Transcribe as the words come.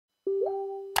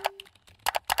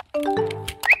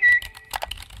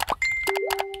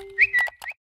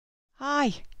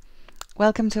Hi,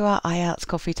 welcome to our IELTS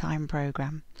Coffee Time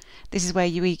programme. This is where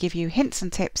we give you hints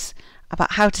and tips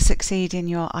about how to succeed in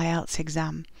your IELTS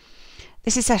exam.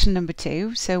 This is session number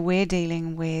 2, so we're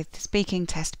dealing with speaking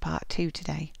test part 2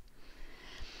 today.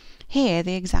 Here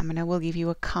the examiner will give you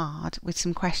a card with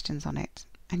some questions on it,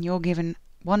 and you're given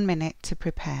 1 minute to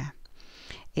prepare.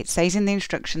 It says in the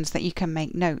instructions that you can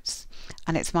make notes,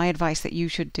 and it's my advice that you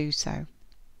should do so.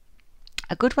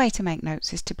 A good way to make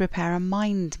notes is to prepare a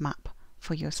mind map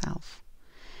for yourself.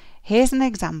 Here's an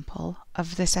example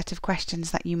of the set of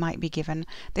questions that you might be given.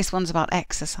 This one's about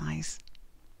exercise.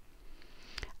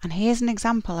 And here's an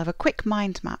example of a quick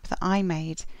mind map that I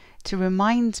made to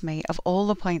remind me of all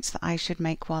the points that I should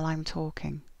make while I'm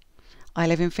talking. I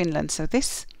live in Finland, so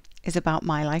this is about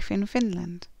my life in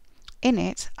Finland. In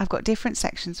it, I've got different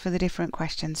sections for the different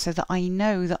questions so that I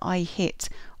know that I hit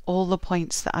all the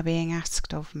points that are being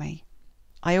asked of me.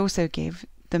 I also give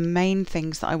the main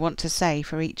things that I want to say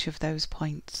for each of those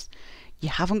points. You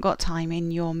haven't got time in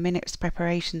your minutes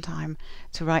preparation time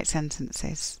to write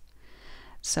sentences.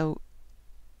 So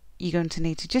you're going to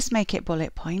need to just make it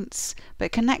bullet points,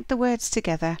 but connect the words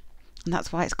together, and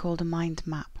that's why it's called a mind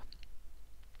map.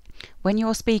 When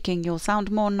you're speaking, you'll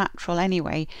sound more natural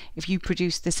anyway if you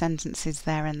produce the sentences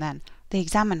there and then. The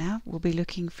examiner will be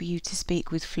looking for you to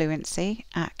speak with fluency,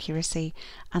 accuracy,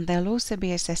 and they'll also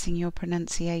be assessing your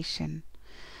pronunciation.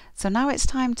 So now it's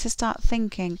time to start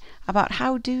thinking about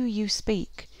how do you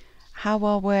speak? How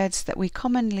are words that we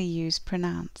commonly use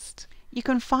pronounced? You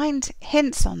can find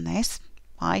hints on this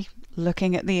by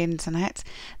looking at the internet.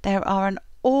 There are an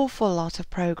awful lot of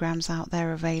programs out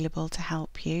there available to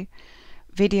help you,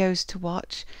 videos to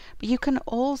watch, but you can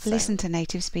also listen to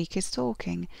native speakers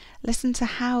talking. Listen to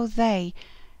how they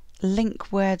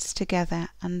link words together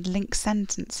and link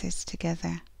sentences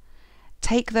together.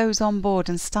 Take those on board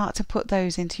and start to put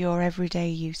those into your everyday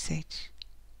usage.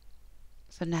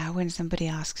 So now when somebody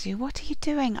asks you, what are you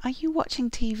doing? Are you watching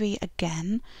TV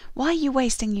again? Why are you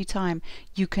wasting your time?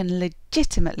 You can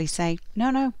legitimately say,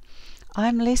 no,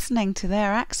 I'm listening to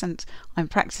their accent. I'm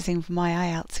practicing for my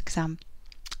IELTS exam.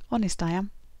 Honest I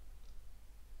am.